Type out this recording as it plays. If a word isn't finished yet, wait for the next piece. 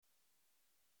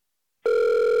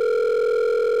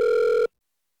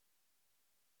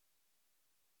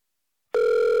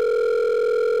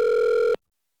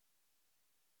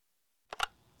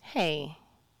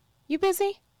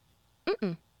busy?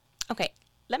 Mm-mm. Okay,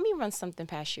 let me run something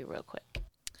past you real quick.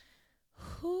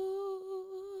 Who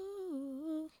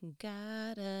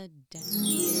got a dime?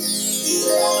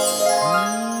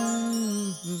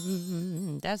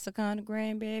 That's the kind of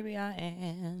grandbaby I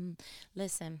am.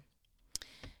 Listen,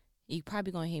 you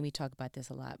probably gonna hear me talk about this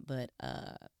a lot, but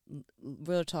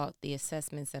real talk, the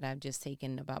assessments that I've just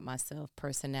taken about myself,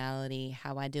 personality,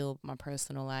 how I deal with my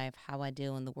personal life, how I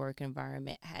deal in the work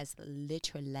environment has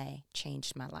literally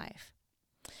changed my life.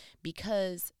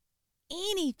 Because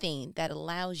anything that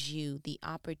allows you the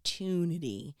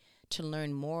opportunity to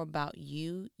learn more about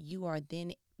you, you are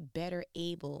then better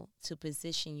able to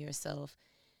position yourself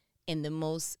in the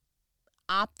most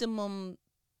optimum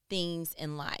things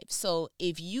in life. So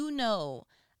if you know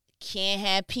can't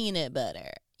have peanut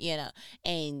butter,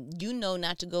 and you know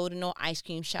not to go to no ice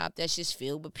cream shop that's just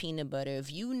filled with peanut butter.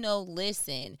 If you know,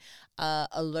 listen,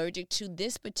 allergic to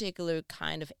this particular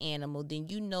kind of animal, then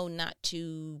you know not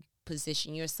to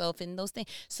position yourself in those things.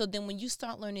 So then when you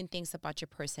start learning things about your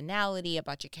personality,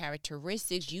 about your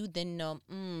characteristics, you then know,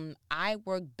 I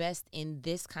work best in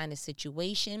this kind of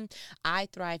situation. I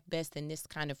thrive best in this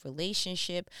kind of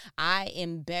relationship. I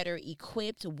am better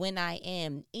equipped when I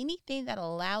am. Anything that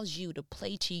allows you to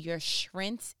play to your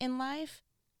strengths in life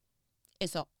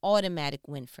is an automatic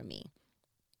win for me.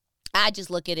 I just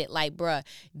look at it like, bruh,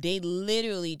 they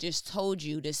literally just told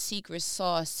you the secret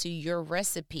sauce to your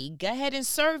recipe. Go ahead and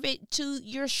serve it to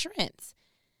your strengths.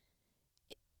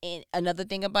 And another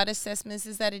thing about assessments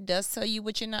is that it does tell you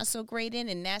what you're not so great in,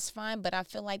 and that's fine. But I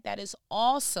feel like that is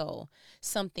also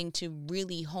something to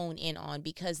really hone in on,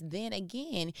 because then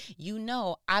again,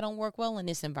 I don't work well in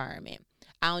this environment.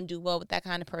 I don't do well with that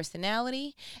kind of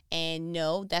personality. And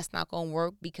no, that's not going to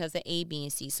work because of A, B,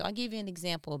 and C. So I'll give you an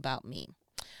example about me.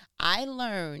 I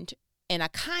learned, and I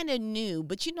kind of knew,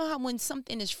 but you know how when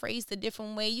something is phrased a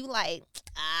different way, you like,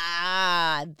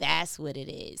 that's what it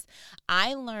is.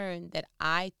 I learned that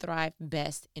I thrive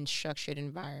best in structured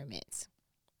environments.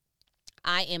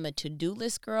 I am a to-do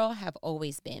list girl, have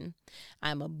always been.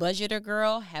 I'm a budgeter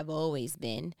girl, have always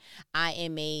been. I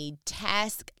am a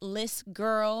task list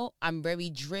girl. I'm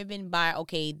very driven by,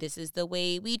 okay, this is the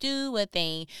way we do a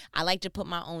thing. I like to put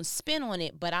my own spin on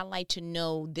it, but I like to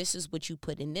know this is what you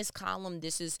put in this column.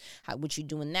 This is what you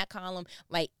do in that column.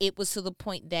 Like, it was to the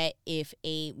point that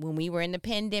when we were in the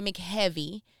pandemic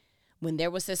heavy, when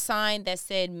there was a sign that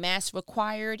said mask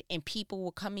required and people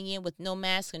were coming in with no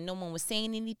mask and no one was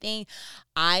saying anything,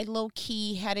 I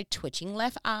low-key had a twitching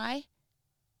left eye,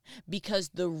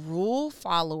 because the rule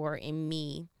follower in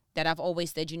me that I've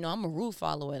always said, I'm a rule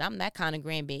follower, and I'm that kind of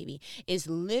grandbaby, is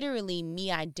literally me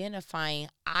identifying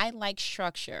I like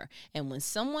structure. And when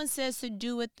someone says to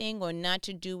do a thing or not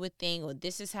to do a thing, or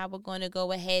this is how we're going to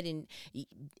go ahead and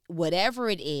whatever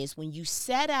it is, when you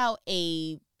set out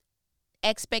a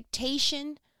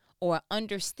expectation or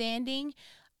understanding,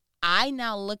 I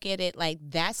now look at it like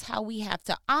that's how we have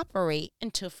to operate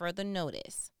until further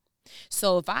notice.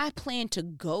 So if I plan to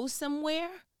go somewhere,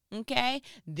 okay,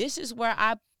 this is where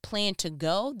I plan to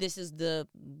go. This is the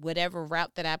whatever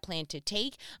route that I plan to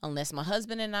take, unless my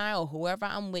husband and I or whoever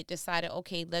I'm with decided,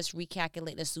 okay, let's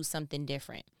recalculate, let's do something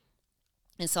different.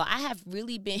 And so I have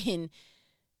really been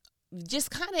just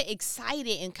kind of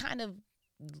excited and kind of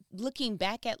looking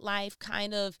back at life,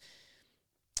 kind of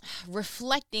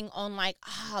reflecting on like,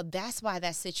 that's why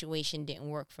that situation didn't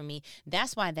work for me.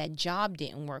 That's why that job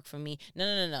didn't work for me.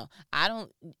 No.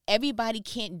 Everybody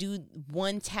can't do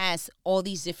one task all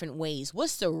these different ways.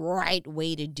 What's the right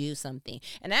way to do something?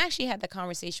 And I actually had the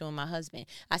conversation with my husband.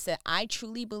 I said, I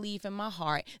truly believe in my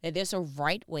heart that there's a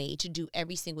right way to do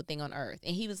every single thing on earth.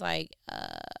 And he was like,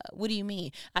 what do you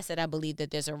mean? I said, I believe that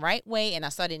there's a right way. And I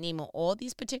started naming all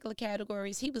these particular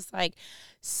categories. He was like,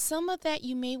 some of that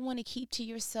you may want to keep to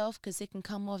yourself because it can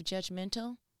come off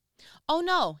judgmental. Oh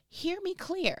no, hear me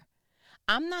clear.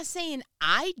 I'm not saying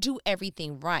I do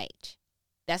everything right.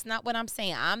 That's not what I'm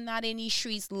saying. I'm not in these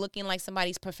streets looking like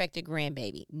somebody's perfected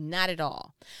grandbaby. Not at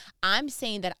all. I'm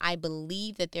saying that I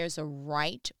believe that there's a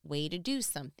right way to do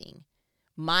something.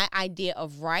 My idea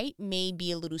of right may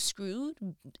be a little screwed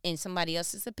in somebody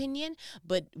else's opinion,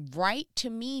 but right to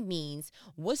me means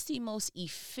what's the most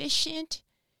efficient,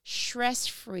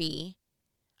 stress-free,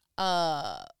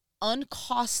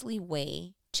 uncostly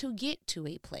way to get to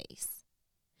a place.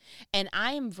 And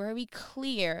I am very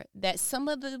clear that some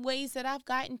of the ways that I've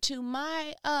gotten to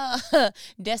my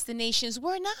destinations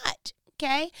were not,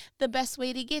 the best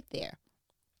way to get there.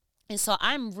 And so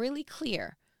I'm really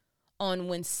clear on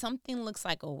when something looks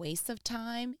like a waste of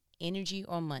time, energy,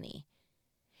 or money.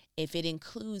 If it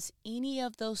includes any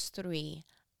of those three,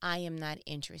 I am not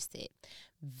interested.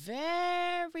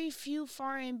 very few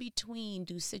far in between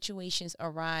do situations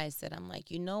arise that I'm like,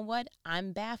 you know what?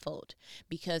 I'm baffled,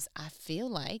 because I feel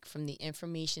like from the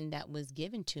information that was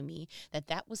given to me that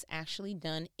that was actually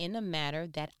done in a matter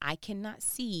that I cannot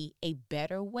see a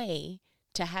better way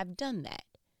to have done that.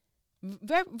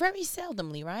 Very, very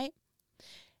seldomly, right?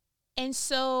 And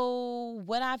so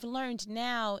what I've learned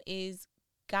now is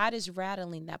God is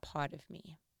rattling that part of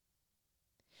me.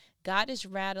 God is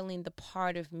rattling the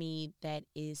part of me that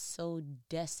is so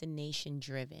destination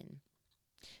driven,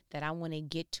 that I want to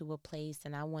get to a place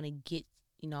and I want to get,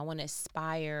 I want to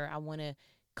aspire, I want to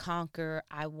conquer,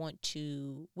 I want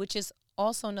to, which is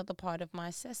also another part of my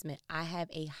assessment. I have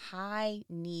a high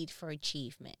need for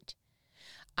achievement.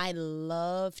 I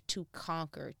love to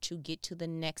conquer, to get to the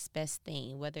next best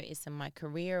thing, whether it's in my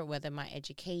career, whether my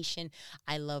education.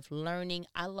 I love learning.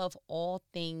 I love all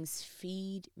things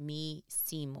feed me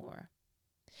Seymour.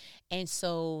 And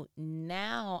so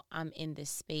now I'm in this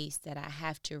space that I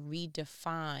have to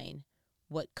redefine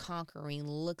what conquering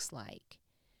looks like.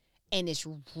 And it's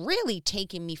really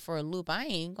taking me for a loop. I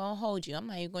ain't going to hold you. I'm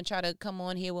not even going to try to come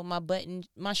on here with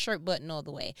my shirt button all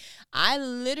the way. I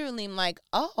literally am like,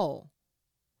 oh,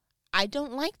 I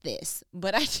don't like this,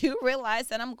 but I do realize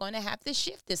that I'm going to have to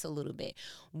shift this a little bit.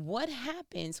 What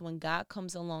happens when God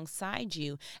comes alongside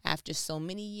you after so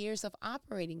many years of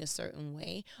operating a certain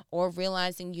way, or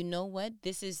realizing, you know what,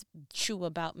 this is true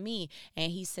about me,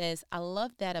 and he says, I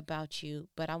love that about you,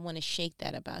 but I want to shake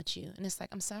that about you. And it's like,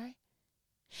 I'm sorry?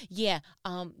 Yeah,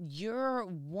 you're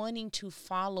wanting to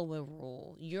follow a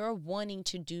rule. You're wanting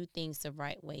to do things the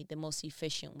right way, the most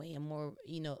efficient way, a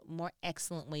more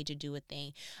excellent way to do a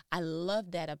thing. I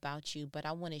love that about you, but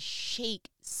I want to shake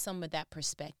some of that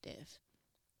perspective,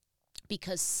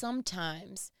 because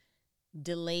sometimes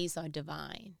delays are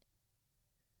divine.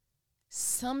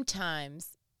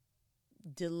 Sometimes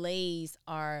delays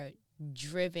are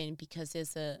driven because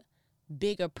there's a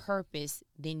bigger purpose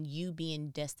than you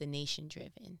being destination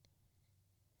driven.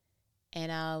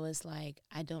 And I was like,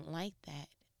 I don't like that,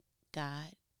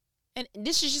 God. And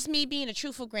this is just me being a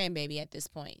truthful grandbaby at this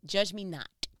point. Judge me not,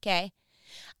 okay?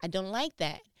 I don't like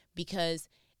that, because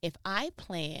if I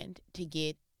planned to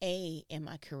get A in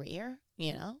my career,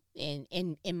 in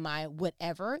my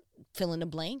whatever, fill in the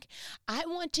blank, I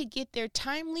want to get there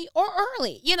timely or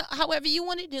early, however you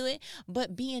want to do it.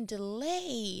 But being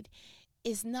delayed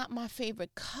is not my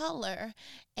favorite color,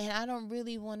 and I don't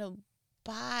really want to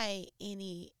buy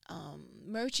any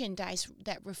merchandise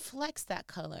that reflects that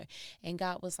color. And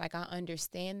God was like, I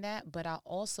understand that, but I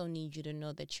also need you to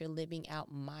know that you're living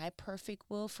out my perfect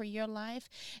will for your life.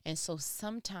 And so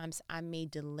sometimes I may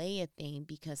delay a thing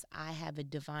because I have a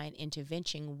divine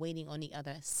intervention waiting on the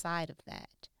other side of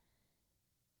that.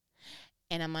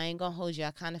 And I ain't gonna hold you,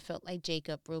 I kind of felt like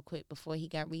Jacob real quick before he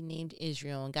got renamed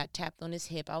Israel and got tapped on his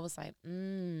hip. I was like,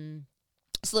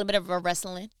 it's a little bit of a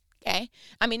wrestling. Okay.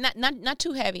 I mean, not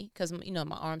too heavy, because,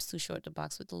 my arm's too short to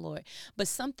box with the Lord, but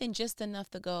something just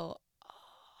enough to go,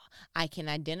 oh, I can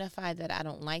identify that I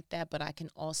don't like that, but I can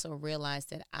also realize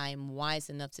that I'm wise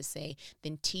enough to say,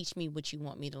 then teach me what you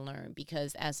want me to learn.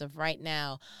 Because as of right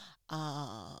now,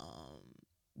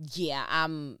 yeah,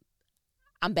 I'm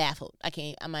baffled. I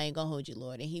ain't gonna hold you,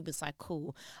 Lord. And he was like,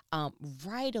 cool.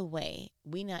 Right away,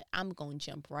 I'm gonna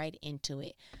jump right into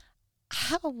it.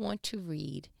 I want to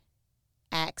read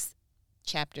Acts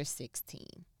chapter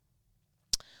 16.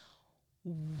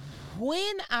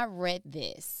 When I read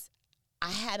this,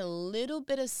 I had a little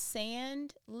bit of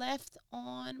sand left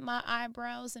on my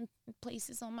eyebrows and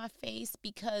places on my face,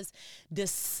 because the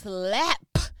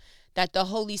slap that the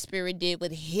Holy Spirit did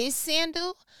with his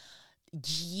sandal,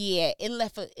 yeah, it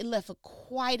left a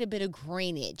quite a bit of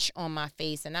grainage on my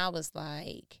face. And I was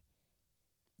like,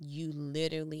 you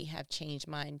literally have changed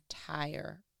my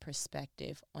entire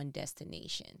perspective on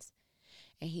destinations.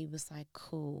 And he was like,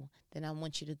 cool, then I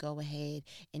want you to go ahead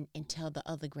and tell the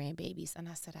other grandbabies. And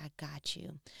I said, I got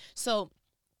you. So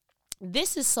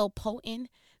this is so potent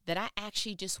that I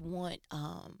actually just want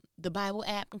the Bible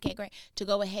app, okay, great, to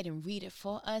go ahead and read it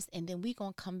for us. And then we're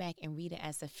going to come back and read it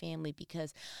as a family,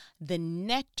 because the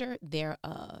nectar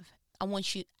thereof,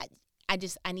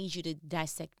 I need you to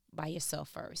dissect by yourself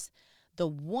first. The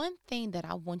one thing that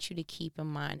I want you to keep in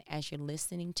mind as you're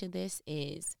listening to this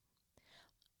is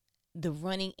the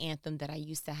running anthem that I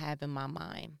used to have in my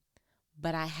mind.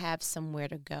 But I have somewhere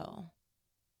to go.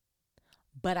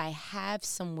 But I have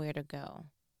somewhere to go.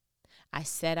 I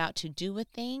set out to do a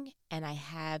thing, and I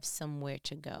have somewhere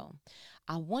to go.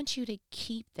 I want you to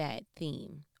keep that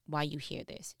theme while you hear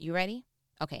this. You ready?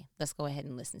 Okay, let's go ahead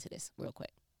and listen to this real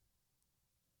quick.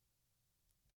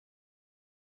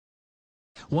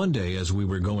 One day, as we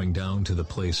were going down to the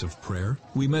place of prayer,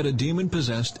 we met a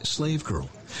demon-possessed slave girl.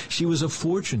 She was a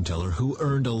fortune teller who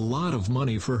earned a lot of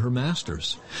money for her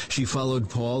masters. She followed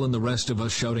Paul and the rest of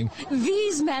us shouting,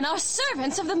 "These men are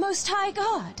servants of the Most High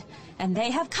God, and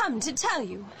they have come to tell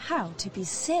you how to be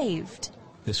saved."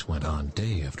 This went on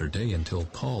day after day until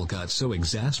Paul got so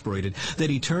exasperated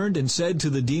that he turned and said to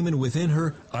the demon within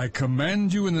her, "I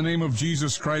command you in the name of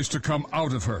Jesus Christ to come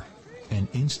out of her." And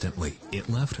instantly it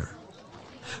left her.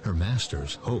 Her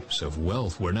masters' hopes of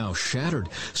wealth were now shattered,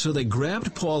 so they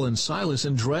grabbed Paul and Silas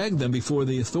and dragged them before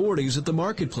the authorities at the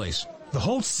marketplace. "The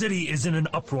whole city is in an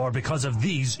uproar because of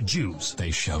these Jews,"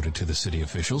 they shouted to the city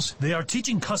officials. "They are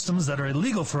teaching customs that are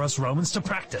illegal for us Romans to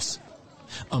practice."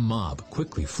 A mob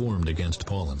quickly formed against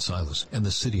Paul and Silas, and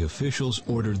the city officials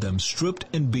ordered them stripped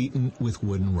and beaten with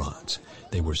wooden rods.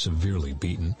 They were severely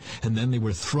beaten, and then they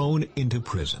were thrown into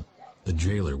prison. The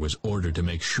jailer was ordered to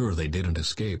make sure they didn't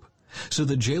escape. So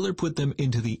the jailer put them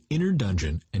into the inner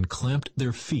dungeon and clamped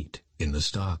their feet in the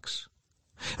stocks.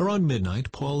 Around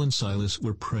midnight, Paul and Silas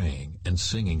were praying and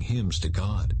singing hymns to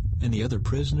God, and the other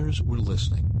prisoners were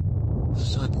listening.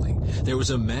 Suddenly, there was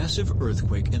a massive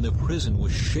earthquake, and the prison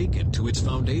was shaken to its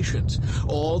foundations.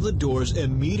 All the doors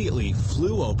immediately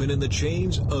flew open, and the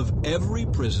chains of every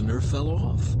prisoner fell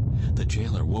off. The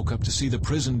jailer woke up to see the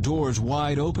prison doors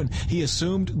wide open. He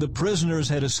assumed the prisoners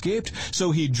had escaped,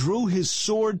 so he drew his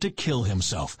sword to kill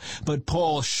himself. But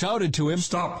Paul shouted to him,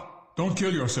 "Stop! Don't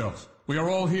kill yourself. We are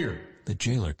all here." The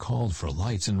jailer called for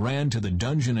lights and ran to the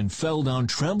dungeon and fell down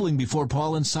trembling before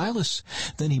Paul and Silas.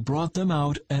 Then he brought them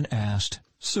out and asked,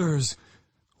 "Sirs,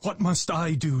 what must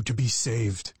I do to be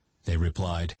saved?" They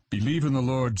replied, "Believe in the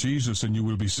Lord Jesus and you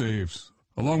will be saved,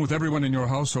 along with everyone in your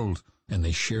household." And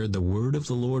they shared the word of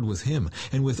the Lord with him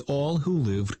and with all who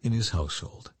lived in his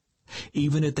household.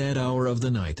 Even at that hour of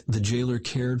the night, the jailer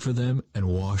cared for them and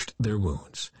washed their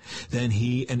wounds. Then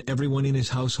he and everyone in his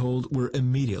household were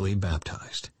immediately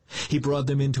baptized. He brought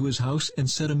them into his house and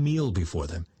set a meal before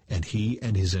them, and he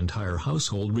and his entire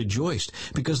household rejoiced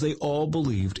because they all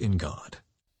believed in God.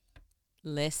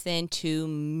 Listen to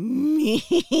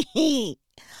me.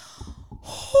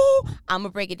 I'm going to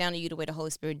break it down to you the way the Holy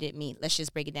Spirit did me. Let's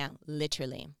just break it down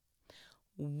literally.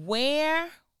 Where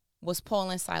was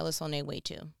Paul and Silas on their way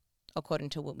to, according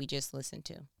to what we just listened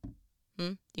to?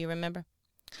 Do you remember?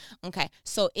 Okay,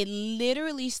 so it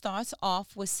literally starts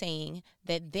off with saying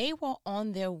that they were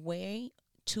on their way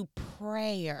to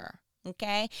prayer.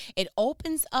 Okay, it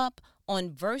opens up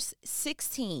on verse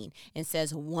 16 and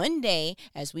says, "One day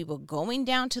as we were going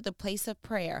down to the place of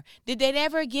prayer." Did they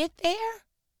ever get there?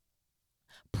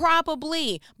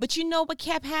 Probably. But you know what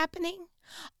kept happening?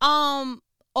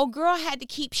 Old girl had to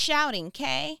keep shouting,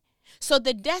 okay? So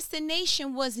the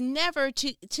destination was never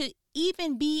to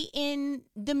even be in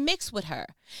the mix with her.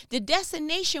 The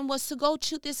destination was to go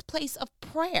to this place of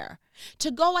prayer,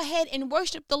 to go ahead and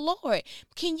worship the Lord.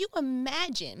 Can you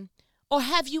imagine, or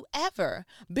have you ever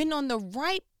been on the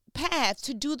right path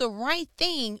to do the right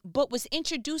thing, but was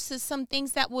introduced to some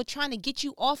things that were trying to get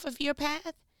you off of your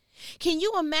path? Can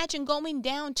you imagine going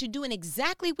down to doing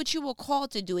exactly what you were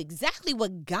called to do, exactly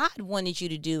what God wanted you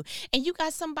to do, and you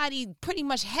got somebody pretty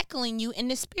much heckling you in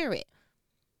the spirit?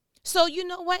 So you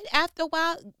know what? After a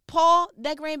while, Paul,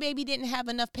 that grandbaby, didn't have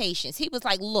enough patience. He was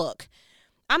like, "Look,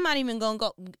 I'm not even going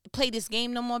to go play this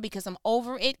game no more because I'm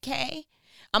over it, Kay.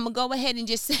 I'm going to go ahead and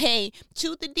just say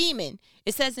to the demon,"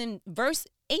 it says in verse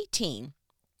 18,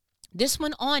 this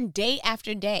went on day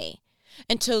after day,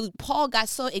 until Paul got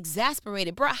so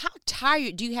exasperated. Bro, how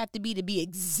tired do you have to be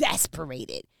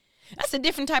exasperated? That's a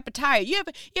different type of tired. You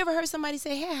ever heard somebody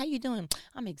say, "Hey, how you doing?"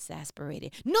 "I'm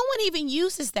exasperated." No one even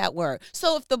uses that word.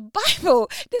 So if the Bible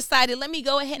decided, let me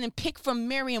go ahead and pick from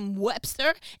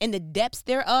Merriam-Webster and the depths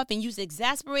thereof and use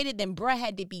exasperated, then bruh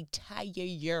had to be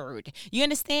tired. You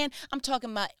understand? I'm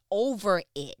talking about over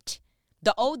it.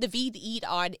 The O, the V, the E, the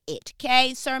R, the it.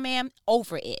 Okay, sir, ma'am?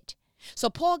 Over it.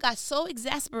 So Paul got so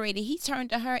exasperated, he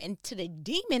turned to her and to the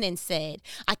demon and said,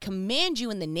 "I command you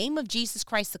in the name of Jesus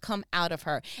Christ to come out of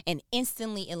her." And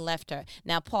instantly it left her.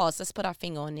 Now pause. Let's put our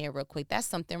finger on there real quick. That's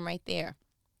something right there.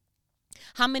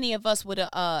 How many of us would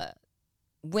have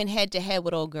went head to head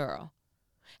with old girl?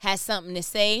 Had something to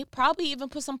say, probably even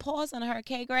put some pause on her.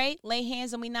 Okay, great. Lay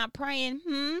hands and we not praying.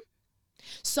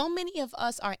 So many of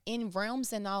us are in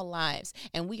realms in our lives,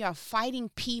 and we are fighting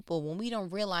people when we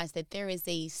don't realize that there is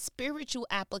a spiritual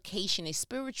application, a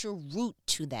spiritual root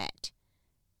to that.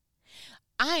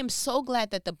 I am so glad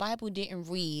that the Bible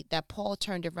didn't read that Paul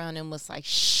turned around and was like,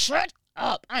 "Shut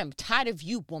up. I'm tired of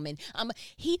you, woman."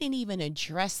 He didn't even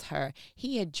address her.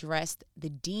 He addressed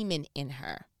the demon in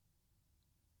her.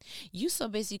 You so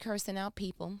busy cursing out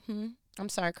people. I'm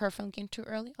sorry, Kurt Franklin too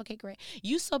early? Okay, great.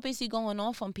 You so busy going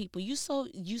off on people. You so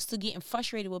used to getting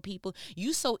frustrated with people.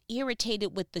 You so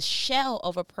irritated with the shell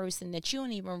of a person that you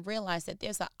don't even realize that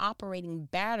there's an operating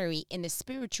battery in the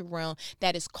spiritual realm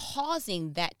that is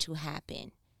causing that to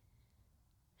happen.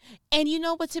 And you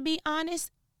know what, to be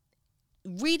honest,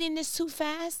 reading this too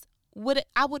fast,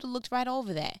 I would have looked right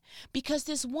over that. Because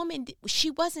this woman, she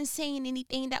wasn't saying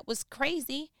anything that was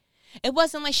crazy. It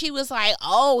wasn't like she was like,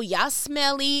 oh, y'all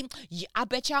smelly. I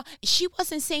bet y'all. She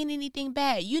wasn't saying anything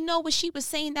bad. You know what she was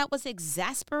saying that was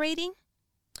exasperating?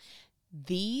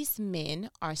 These men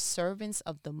are servants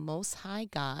of the Most High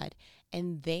God,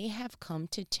 and they have come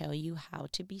to tell you how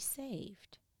to be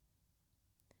saved.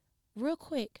 Real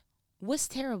quick, what's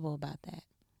terrible about that?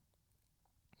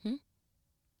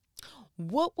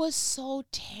 What was so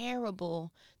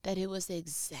terrible that it was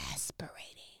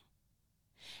exasperating?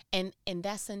 And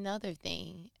that's another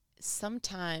thing.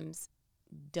 Sometimes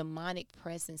demonic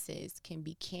presences can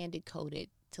be candy coated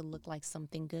to look like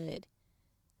something good.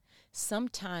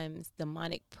 Sometimes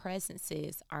demonic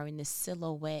presences are in the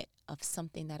silhouette of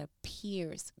something that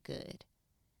appears good.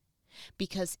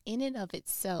 Because in and of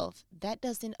itself, that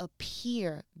doesn't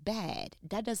appear bad.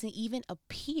 That doesn't even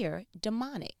appear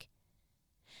demonic.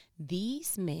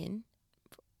 These men,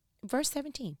 verse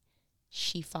 17,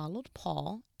 she followed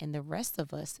Paul and the rest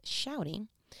of us, shouting,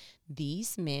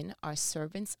 these men are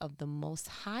servants of the Most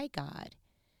High God,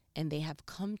 and they have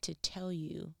come to tell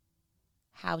you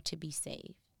how to be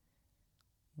saved.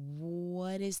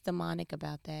 What is demonic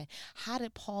about that? How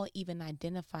did Paul even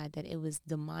identify that it was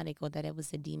demonic or that it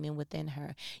was a demon within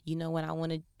her? You know what I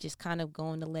want to just kind of go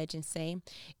on the ledge and say?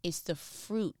 It's the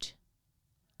fruit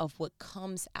of what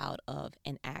comes out of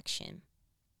an action.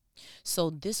 So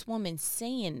this woman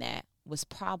saying that was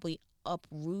probably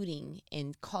uprooting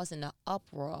and causing an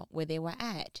uproar where they were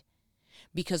at.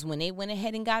 Because when they went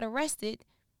ahead and got arrested,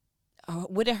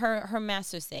 what did her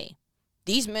master say?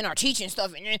 These men are teaching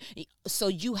stuff. So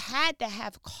you had to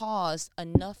have caused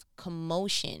enough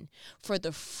commotion for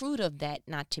the fruit of that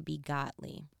not to be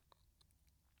godly.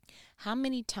 How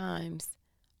many times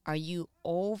are you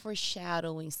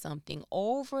overshadowing something,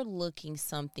 overlooking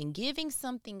something, giving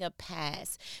something a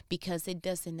pass because it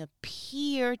doesn't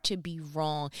appear to be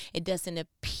wrong? It doesn't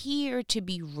appear to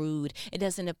be rude. It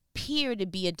doesn't appear to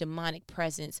be a demonic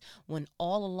presence when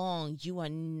all along you are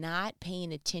not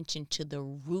paying attention to the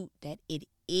root that it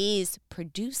is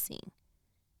producing.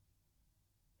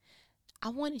 I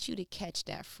wanted you to catch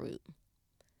that fruit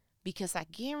because I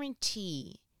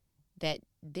guarantee that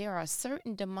there are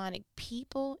certain demonic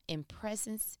people and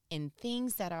presence and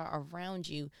things that are around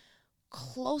you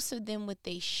closer than what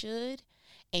they should,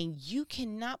 and you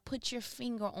cannot put your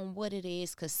finger on what it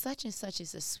is because such and such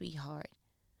is a sweetheart.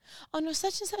 Oh, no,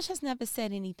 such and such has never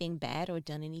said anything bad or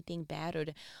done anything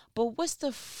bad. But what's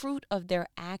the fruit of their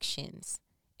actions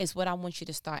is what I want you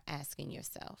to start asking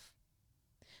yourself.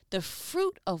 The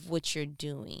fruit of what you're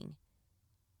doing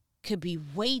could be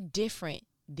way different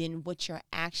than what you're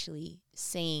actually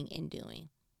saying and doing.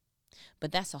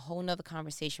 But that's a whole nother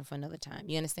conversation for another time.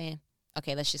 You understand?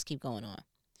 Okay, let's just keep going on.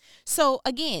 So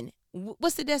again,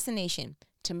 what's the destination?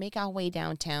 To make our way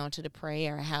downtown to the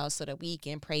prayer house so that we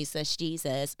can praise us,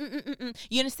 Jesus.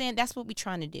 You understand? That's what we're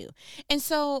trying to do. And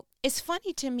so it's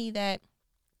funny to me that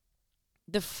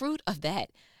the fruit of that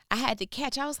I had to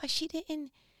catch. I was like, she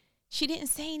didn't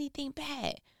say anything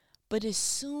bad. But as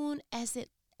soon as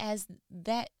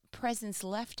that presence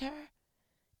left her,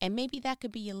 and maybe that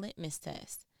could be your litmus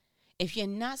test. If you're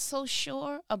not so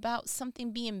sure about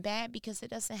something being bad because it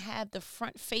doesn't have the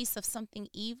front face of something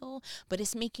evil, but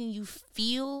it's making you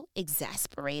feel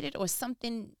exasperated or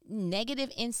something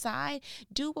negative inside,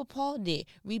 do what Paul did.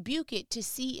 Rebuke it to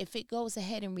see if it goes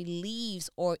ahead and relieves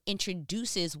or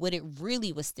introduces what it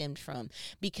really was stemmed from.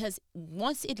 Because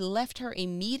once it left her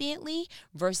immediately,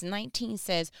 verse 19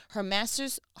 says, her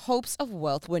master's hopes of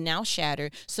wealth were now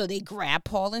shattered, so they grabbed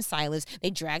Paul and Silas. They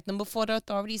dragged them before the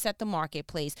authorities at the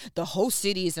marketplace. The whole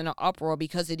city is in an uproar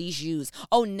because of these Jews.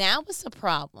 Oh, now it's a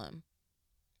problem.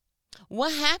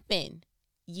 What happened?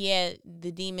 Yeah,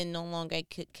 the demon no longer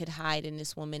could hide in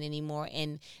this woman anymore.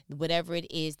 And whatever it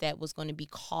is that was going to be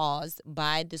caused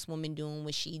by this woman doing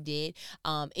what she did,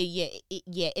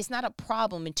 it's not a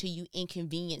problem until you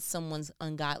inconvenience someone's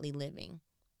ungodly living.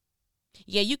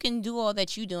 Yeah, you can do all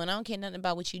that you do, and I don't care nothing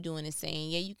about what you're doing and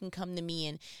saying. Yeah, you can come to me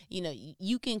and,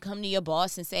 you can come to your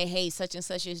boss and say, hey, such and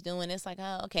such is doing. It's like,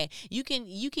 oh, okay. You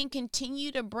can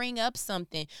continue to bring up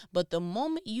something, but the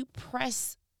moment you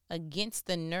press against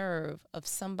the nerve of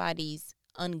somebody's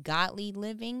ungodly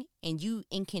living and you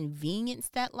inconvenience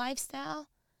that lifestyle,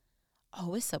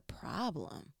 oh, it's a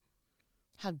problem.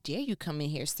 How dare you come in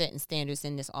here setting standards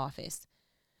in this office?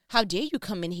 How dare you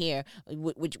come in here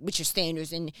with your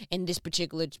standards in this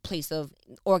particular place of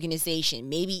organization,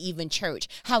 maybe even church?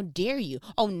 How dare you?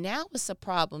 Oh, now it's a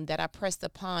problem that I pressed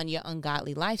upon your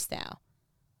ungodly lifestyle.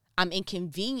 I'm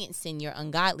inconveniencing your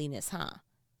ungodliness, huh?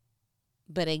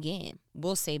 But again,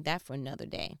 we'll save that for another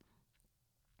day.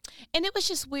 And it was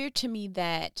just weird to me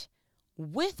that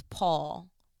with Paul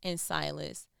and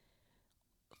Silas,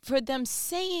 for them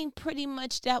saying pretty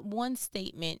much that one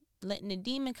statement, letting the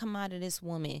demon come out of this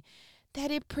woman, that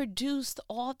it produced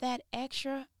all that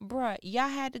extra. Bruh, y'all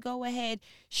had to go ahead,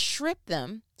 strip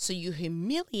them, so you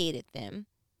humiliated them.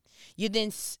 You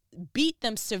then beat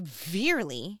them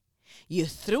severely. You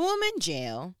threw them in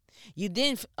jail. You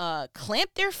then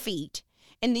clamped their feet.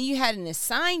 And then you had an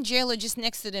assigned jailer just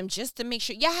next to them just to make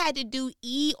sure. Y'all had to do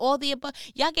all the above.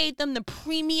 Y'all gave them the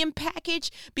premium package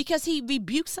because he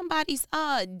rebuked somebody's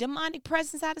demonic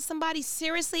presence out of somebody.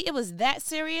 Seriously? It was that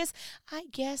serious? I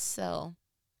guess so.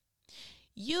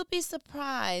 You'll be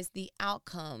surprised the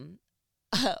outcome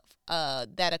of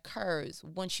that occurs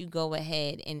once you go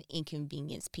ahead and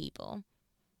inconvenience people.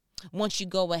 Once you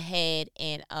go ahead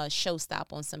and show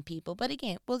stop on some people. But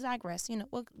again, we'll digress.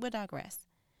 We'll digress.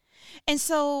 And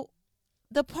so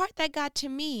the part that got to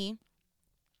me,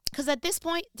 because at this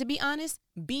point, to be honest,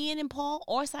 being in Paul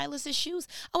or Silas's shoes,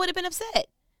 I would have been upset.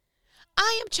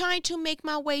 I am trying to make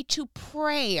my way to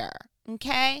prayer,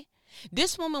 okay?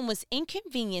 This woman was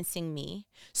inconveniencing me,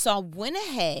 so I went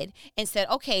ahead and said,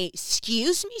 okay,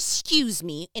 excuse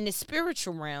me, in the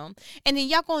spiritual realm, and then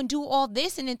y'all gonna do all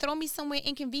this and then throw me somewhere,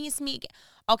 inconvenience me again.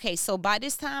 Okay, so by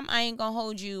this time, I ain't gonna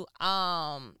hold you.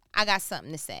 I got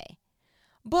something to say.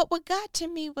 But what got to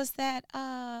me was that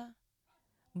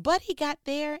Buddy got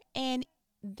there and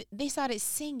they started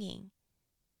singing.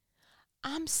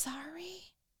 I'm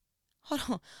sorry.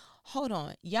 Hold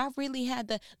on. Y'all really had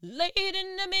the late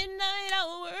in the midnight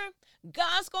hour.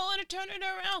 God's going to turn it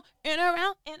around and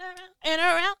around and around and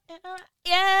around and around.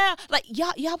 Yeah. Like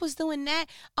y'all was doing that.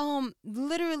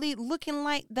 Literally looking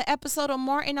like the episode of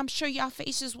Martin. I'm sure y'all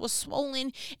faces was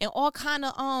swollen and all kind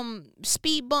of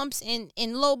speed bumps and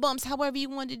low bumps, however you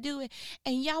wanted to do it.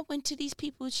 And y'all went to these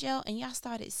people's jail and y'all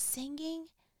started singing.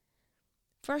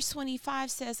 Verse 25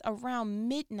 says, around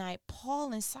midnight,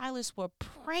 Paul and Silas were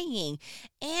praying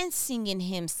and singing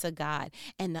hymns to God,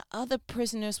 and the other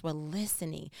prisoners were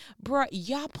listening. Bruh,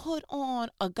 y'all put on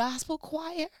a gospel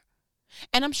choir,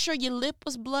 and I'm sure your lip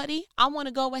was bloody. I want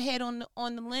to go ahead on the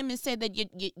limb and say that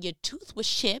your tooth was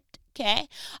chipped, okay?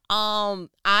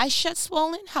 Eyes shut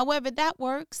swollen, however that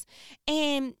works.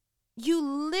 And you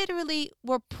literally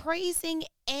were praising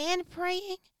and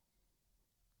praying.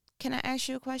 Can I ask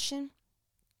you a question?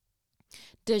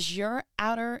 Does your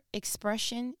outer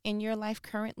expression in your life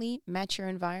currently match your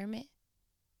environment?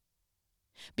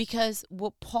 Because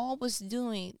what Paul was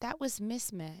doing, that was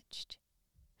mismatched.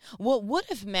 What would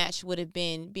have matched would have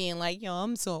been being like, yo,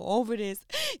 I'm so over this.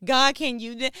 God, can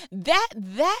you?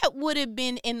 That would have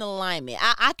been in alignment.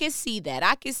 I could see that.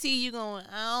 I could see you going,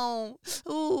 oh,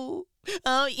 ooh.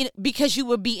 Because you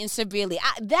were beaten severely.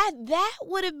 That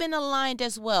would have been aligned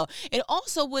as well. It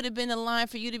also would have been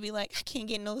aligned for you to be like, I can't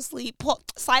get no sleep. Paul,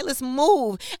 Silas,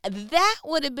 move. That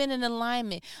would have been an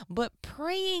alignment. But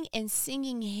praying and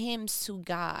singing hymns to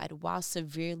God while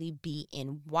severely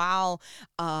beaten, while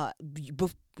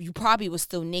you probably were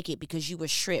still naked because you were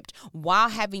stripped, while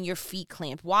having your feet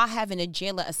clamped, while having a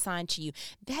jailer assigned to you,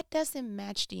 that doesn't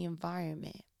match the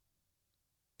environment.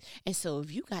 And so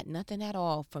if you got nothing at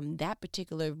all from that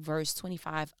particular verse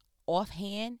 25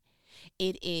 offhand,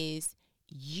 it is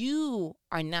you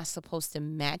are not supposed to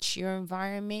match your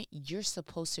environment. You're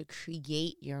supposed to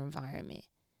create your environment.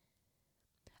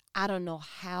 I don't know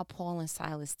how Paul and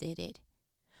Silas did it,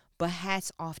 but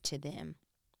hats off to them.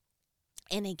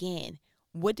 And again,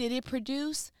 what did it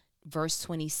produce? Verse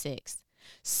 26.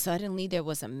 Suddenly there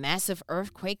was a massive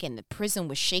earthquake and the prison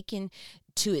was shaken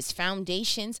to its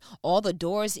foundations. All the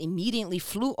doors immediately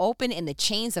flew open and the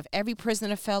chains of every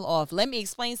prisoner fell off. Let me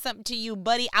explain something to you,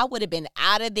 buddy. I would have been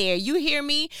out of there. You hear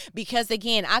me? Because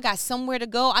again, I got somewhere to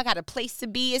go. I got a place to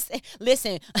be.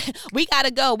 Listen, we got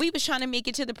to go. We was trying to make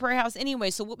it to the prayer house anyway.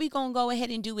 So what we going to go ahead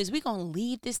and do is we going to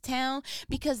leave this town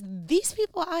because these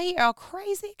people out here are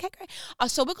crazy. Okay?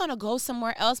 So we're going to go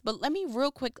somewhere else. But let me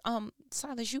real quick,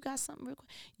 Silas, you got something real quick?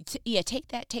 Take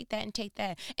that, and take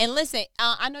that. And listen,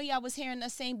 I know y'all was hearing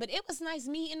us saying, but it was nice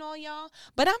meeting all y'all,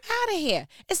 but I'm out of here.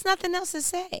 It's nothing else to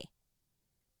say.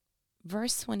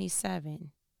 Verse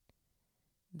 27.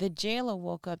 The jailer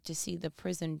woke up to see the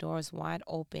prison doors wide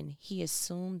open. He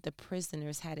assumed the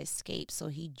prisoners had escaped, so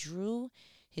he drew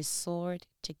his sword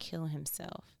to kill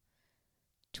himself.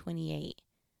 28.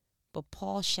 But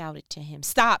Paul shouted to him,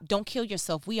 "Stop, don't kill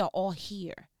yourself. We are all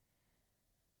here."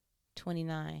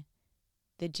 29.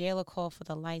 The jailer called for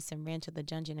the lights and ran to the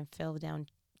dungeon and fell down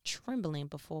trembling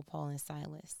before Paul and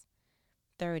Silas.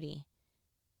 30.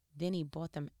 Then he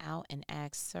brought them out and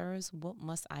asked, "Sirs, what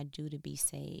must I do to be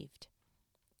saved?"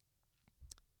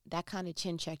 That kind of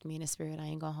chin checked me in the spirit. I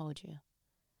ain't going to hold you.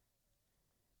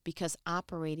 Because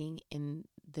operating in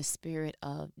the spirit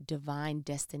of divine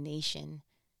destination,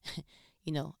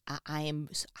 I am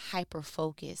hyper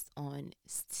focused on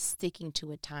sticking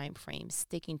to a time frame,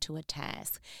 sticking to a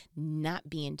task, not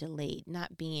being delayed,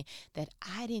 not being that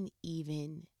I didn't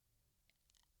even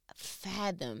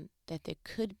fathom that there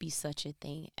could be such a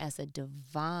thing as a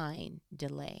divine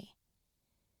delay.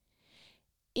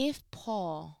 If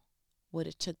Paul would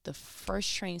have took the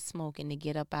first train smoking to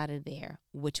get up out of there,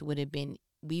 which would have been,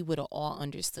 we would have all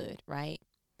understood, right?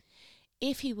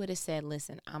 If he would have said,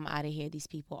 "Listen, I'm out of here. These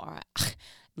people are,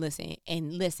 listen,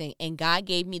 and God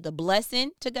gave me the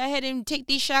blessing to go ahead and take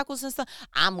these shackles and stuff.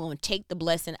 I'm going to take the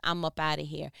blessing. I'm up out of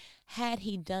here." Had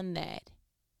he done that,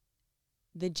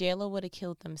 the jailer would have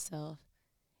killed himself.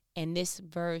 And this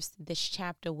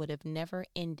chapter would have never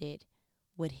ended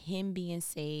with him being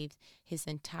saved, his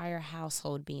entire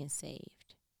household being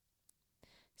saved.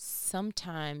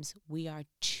 Sometimes we are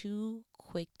too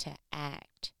quick to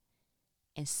act.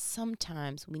 And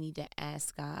sometimes we need to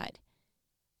ask God,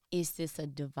 is this a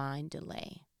divine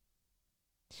delay?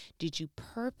 Did you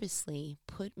purposely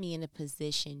put me in a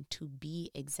position to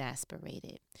be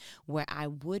exasperated, where I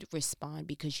would respond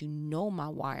because you know my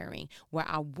wiring, where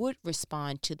I would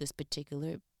respond to this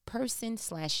particular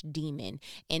person/demon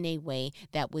in a way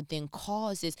that would then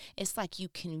cause this? It's like you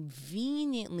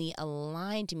conveniently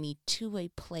aligned me to a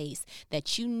place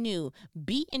that you knew,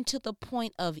 beaten to the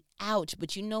point of ouch,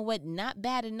 but you know what? Not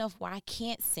bad enough where I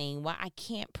can't sing, where I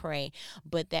can't pray,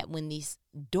 but that when these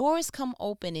doors come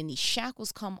open and these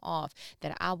shackles come off,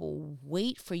 that I will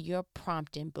wait for your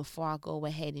prompting before I go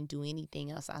ahead and do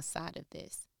anything else outside of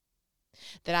this.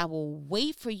 That I will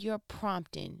wait for your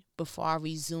prompting before I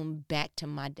resume back to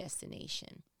my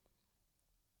destination.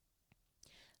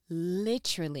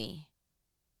 Literally,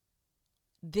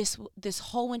 this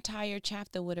whole entire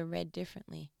chapter would have read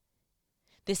differently.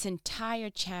 This entire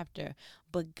chapter,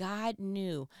 but God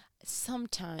knew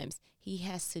sometimes he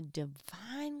has to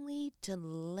divinely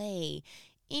delay,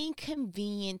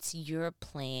 inconvenience your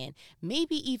plan,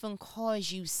 maybe even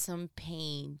cause you some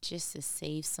pain just to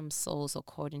save some souls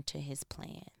according to his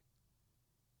plan.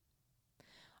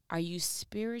 Are you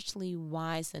spiritually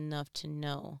wise enough to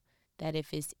know that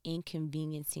if it's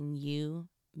inconveniencing you,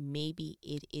 maybe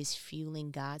it is fueling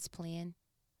God's plan?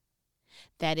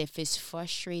 That if it's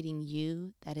frustrating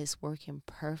you, that it's working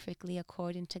perfectly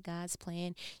according to God's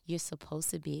plan, you're supposed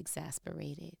to be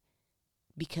exasperated.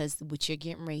 Because what you're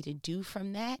getting ready to do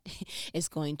from that is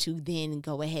going to then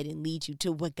go ahead and lead you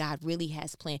to what God really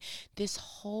has planned. This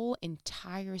whole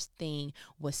entire thing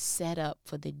was set up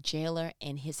for the jailer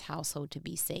and his household to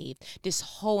be saved. This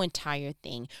whole entire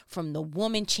thing, from the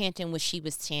woman chanting what she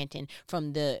was chanting,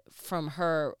 from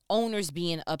her owners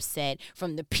being upset,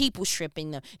 from the people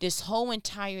stripping them, this whole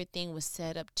entire thing was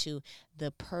set up to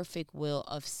the perfect will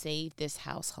of save this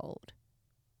household.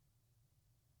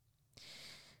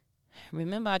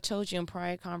 Remember, I told you in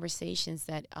prior conversations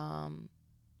that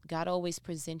God always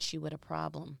presents you with a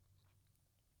problem,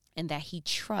 and that he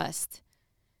trusts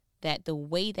that the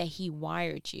way that he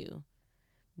wired you,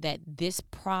 that this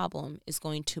problem is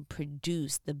going to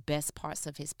produce the best parts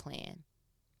of his plan.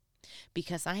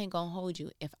 Because I ain't going to hold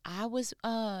you. If I was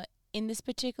in this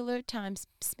particular time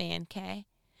span, okay,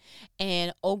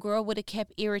 and old girl would have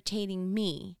kept irritating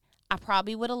me, I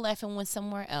probably would have left and went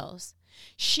somewhere else.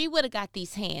 She would have got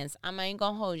these hands. I ain't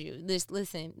going to hold you.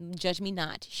 Listen, judge me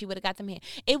not. She would have got them hands.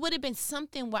 It would have been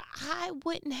something where I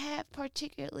wouldn't have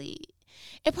particularly,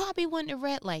 it probably wouldn't have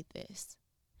read like this.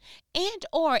 And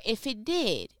or if it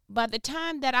did, by the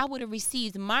time that I would have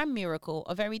received my miracle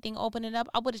of everything opening up,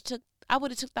 I would have took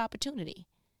the opportunity.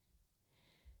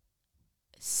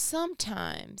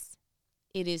 Sometimes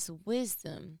it is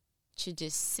wisdom to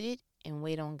just sit and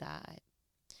wait on God.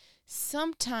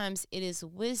 Sometimes it is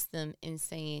wisdom in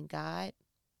saying, God,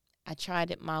 I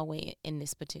tried it my way in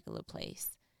this particular place.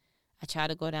 I tried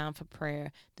to go down for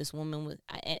prayer. This woman was,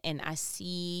 and I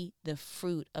see the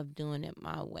fruit of doing it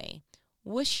my way.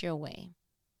 What's your way?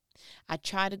 I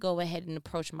tried to go ahead and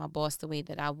approach my boss the way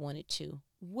that I wanted to.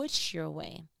 What's your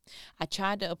way? I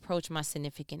tried to approach my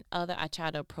significant other. I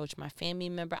tried to approach my family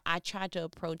member. I tried to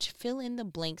approach fill in the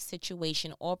blank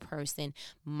situation or person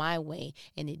my way,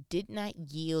 and it did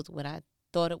not yield what I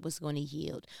thought it was going to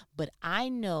yield. But I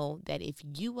know that if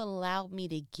you allow me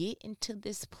to get into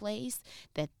this place,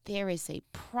 that there is a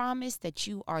promise that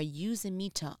you are using me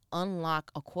to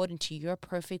unlock according to your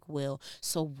perfect will.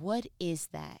 So what is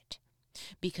that?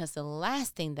 Because the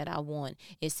last thing that I want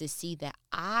is to see that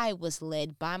I was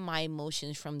led by my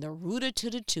emotions from the rooter to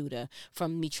the tutor,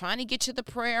 from me trying to get to the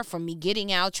prayer, from me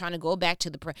getting out, trying to go back to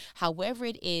the prayer. However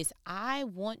it is, I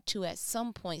want to at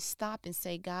some point stop and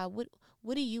say, God, what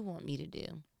do you want me to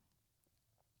do?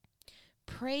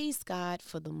 Praise God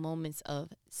for the moments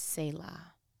of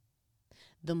Selah,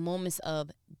 the moments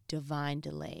of divine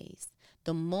delays,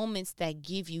 the moments that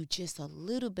give you just a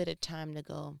little bit of time to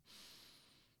go,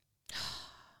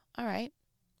 all right,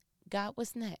 God,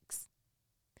 what's next?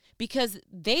 Because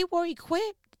they were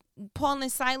equipped, Paul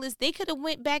and Silas, they could have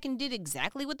went back and did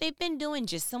exactly what they've been doing,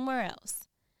 just somewhere else.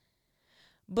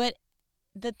 But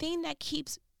the thing that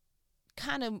keeps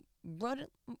kind of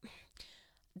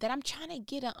that I'm trying to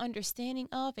get an understanding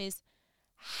of is,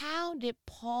 how did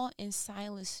Paul and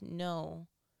Silas know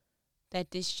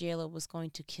that this jailer was going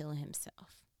to kill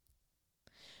himself?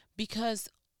 Because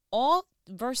all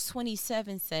verse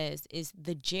 27 says is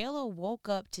the jailer woke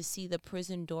up to see the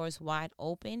prison doors wide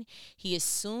open. He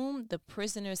assumed the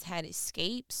prisoners had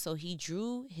escaped, so he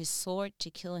drew his sword to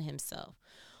kill himself.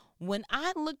 When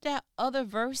I looked at other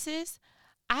verses,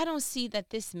 I don't see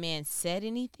that this man said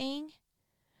anything.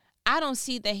 I don't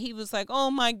see that he was like,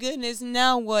 oh my goodness,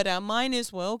 now what? I might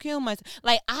as well kill myself.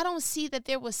 Like, I don't see that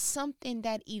there was something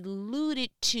that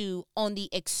alluded to on the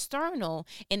external,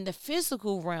 in the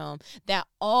physical realm, that,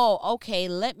 oh, okay,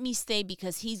 let me stay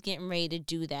because he's getting ready to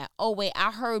do that. Oh, wait,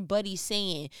 I heard Buddy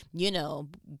saying,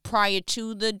 prior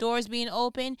to the doors being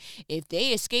open, if they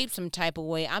escape some type of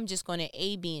way, I'm just going to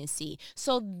A, B, and C.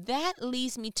 So that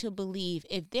leads me to believe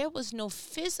if there was no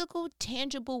physical,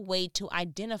 tangible way to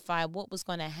identify what was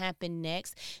going to happen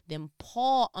next, then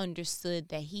Paul understood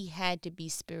that he had to be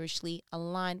spiritually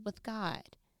aligned with God,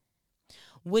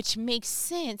 which makes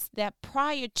sense that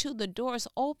prior to the doors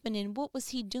opening, what was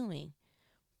he doing?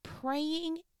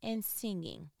 Praying and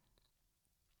singing.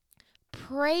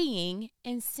 Praying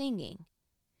and singing.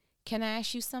 Can I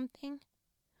ask you something?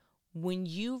 When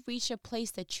you reach a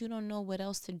place that you don't know what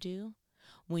else to do,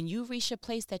 when you reach a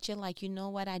place that you're like, you know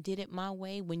what, I did it my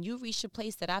way. When you reach a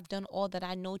place that I've done all that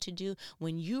I know to do,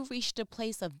 when you reach the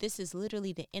place of this is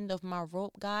literally the end of my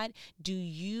rope, God, do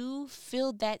you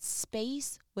fill that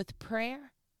space with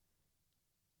prayer?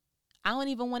 I don't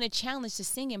even want to challenge the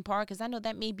singing part because I know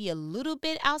that may be a little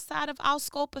bit outside of our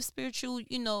scope of spiritual,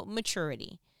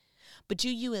 maturity. But do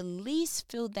you at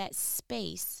least fill that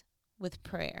space with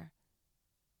prayer?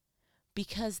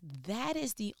 Because that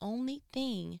is the only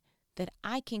thing that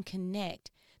I can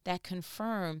connect, that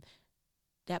confirm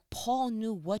that Paul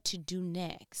knew what to do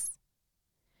next.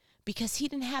 Because he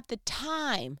didn't have the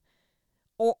time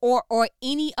or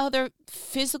any other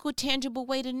physical, tangible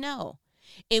way to know.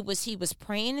 He was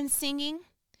praying and singing.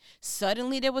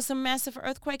 Suddenly there was a massive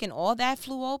earthquake and all that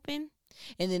flew open.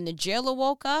 And then the jailer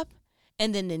woke up.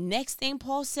 And then the next thing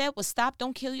Paul said was, stop,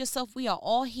 don't kill yourself. We are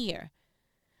all here.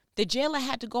 The jailer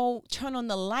had to go turn on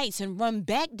the lights and run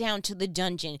back down to the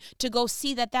dungeon to go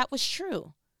see that was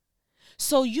true.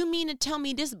 So you mean to tell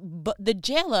me the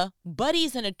jailer,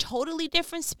 Buddy's in a totally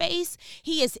different space?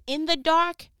 He is in the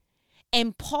dark,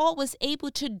 and Paul was able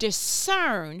to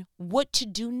discern what to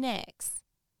do next.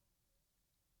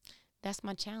 That's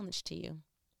my challenge to you.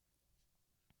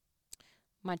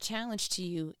 My challenge to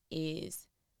you is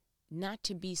not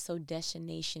to be so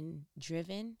destination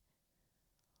driven,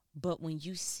 but when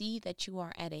you see that you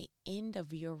are at an end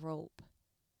of your rope,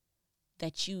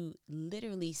 that you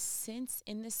literally sense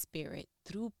in the spirit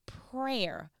through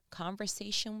prayer,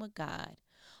 conversation with God,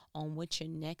 on what your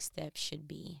next step should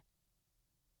be.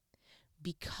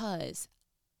 Because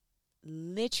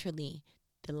literally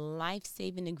the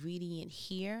life-saving ingredient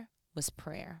here was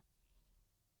prayer.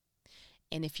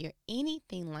 And if you're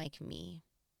anything like me,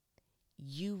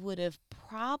 you would have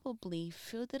probably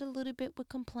filled it a little bit with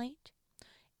complaint,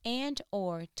 and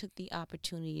or took the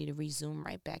opportunity to resume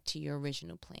right back to your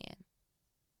original plan.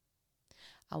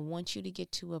 I want you to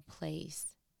get to a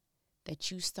place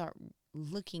that you start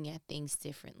looking at things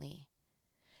differently.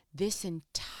 This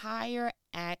entire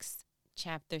Acts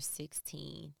chapter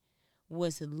 16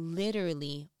 was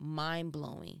literally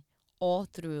mind-blowing all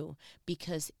through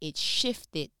because it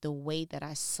shifted the way that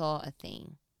I saw a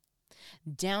thing.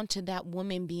 Down to that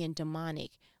woman being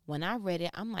demonic. When I read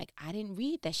it, I'm like, I didn't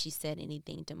read that she said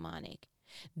anything demonic.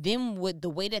 Then with the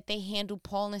way that they handled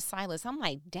Paul and Silas, I'm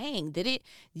like, dang, did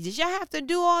y'all have to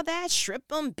do all that? Strip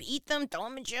them, beat them, throw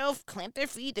them in jail, clamp their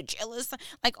feet, the jailers?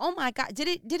 Like, oh my God, did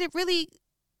it really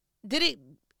Did it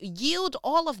yield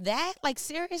all of that? Like,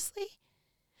 seriously?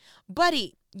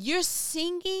 Buddy, you're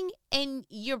singing and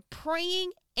you're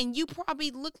praying, and you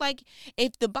probably look like,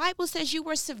 if the Bible says you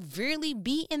were severely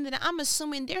beaten, then I'm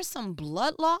assuming there's some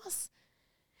blood loss,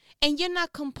 and you're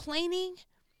not complaining,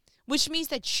 which means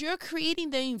that you're creating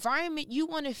the environment you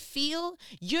want to feel.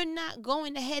 You're not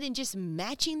going ahead and just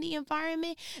matching the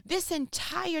environment. This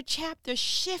entire chapter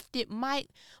shifted my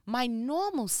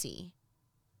normalcy.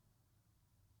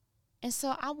 And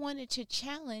so I wanted to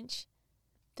challenge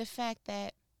the fact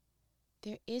that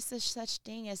there is a such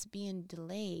thing as being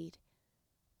delayed,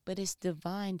 but it's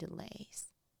divine delays.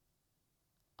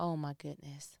 Oh my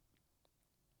goodness.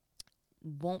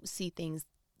 Won't see things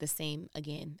the same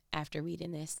again after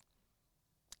reading this.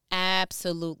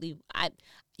 Absolutely.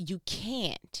 You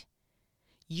can't.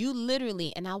 You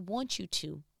literally, and I want you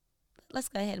to, let's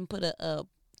go ahead and put a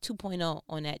 2.0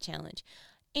 on that challenge.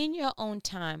 In your own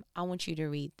time, I want you to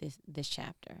read this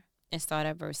chapter and start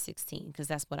at verse 16, because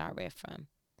that's what I read from.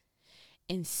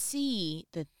 And see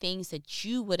the things that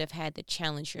you would have had to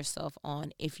challenge yourself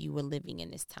on if you were living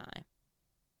in this time.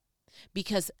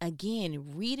 Because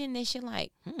again, reading this, you're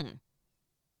like,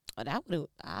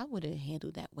 I would have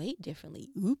handled that way differently.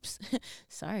 Oops.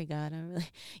 Sorry, God.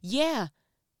 Yeah.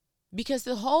 Because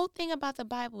the whole thing about the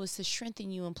Bible is to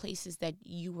strengthen you in places that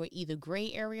you were either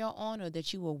gray area on or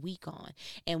that you were weak on.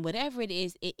 And whatever it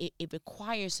is, it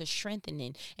requires a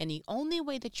strengthening. And the only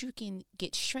way that you can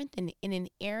get strengthened in an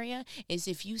area is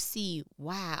if you see,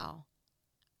 wow,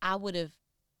 I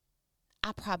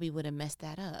probably would have messed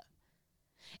that up.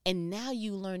 And now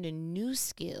you learned a new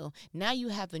skill. Now you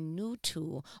have a new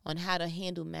tool on how to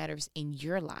handle matters in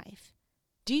your life.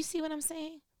 Do you see what I'm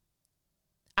saying?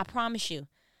 I promise you,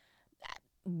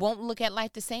 won't look at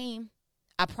life the same.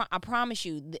 I promise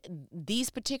you,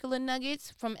 these particular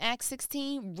nuggets from Acts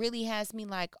 16 really has me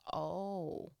like,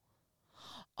 so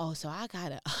I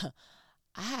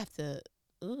have to,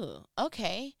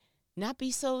 okay. Not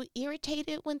be so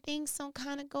irritated when things don't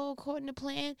kind of go according to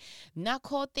plan. Not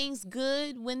call things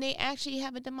good when they actually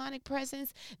have a demonic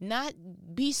presence. Not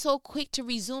be so quick to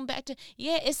resume back to,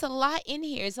 it's a lot in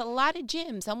here. It's a lot of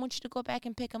gems. I want you to go back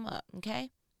and pick them up,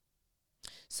 okay?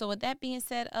 So with that being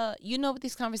said, you know what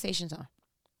these conversations are.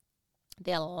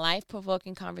 They're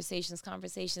life-provoking conversations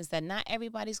that not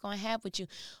everybody's going to have with you.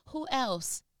 Who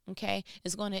else, okay,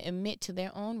 is going to admit to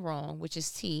their own wrong, which is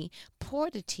tea,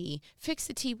 pour the tea, fix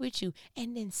the tea with you,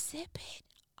 and then sip it?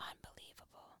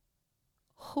 Unbelievable.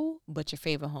 Who but your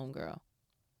favorite homegirl?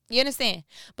 You understand?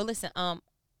 But listen, I'm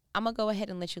going to go ahead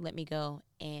and let me go.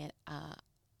 And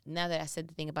now that I said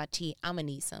the thing about tea, I'm going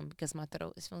to need some because my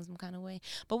throat is feeling some kind of way.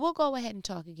 But we'll go ahead and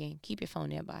talk again. Keep your phone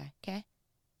nearby, okay?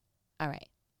 All right.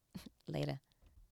 Later.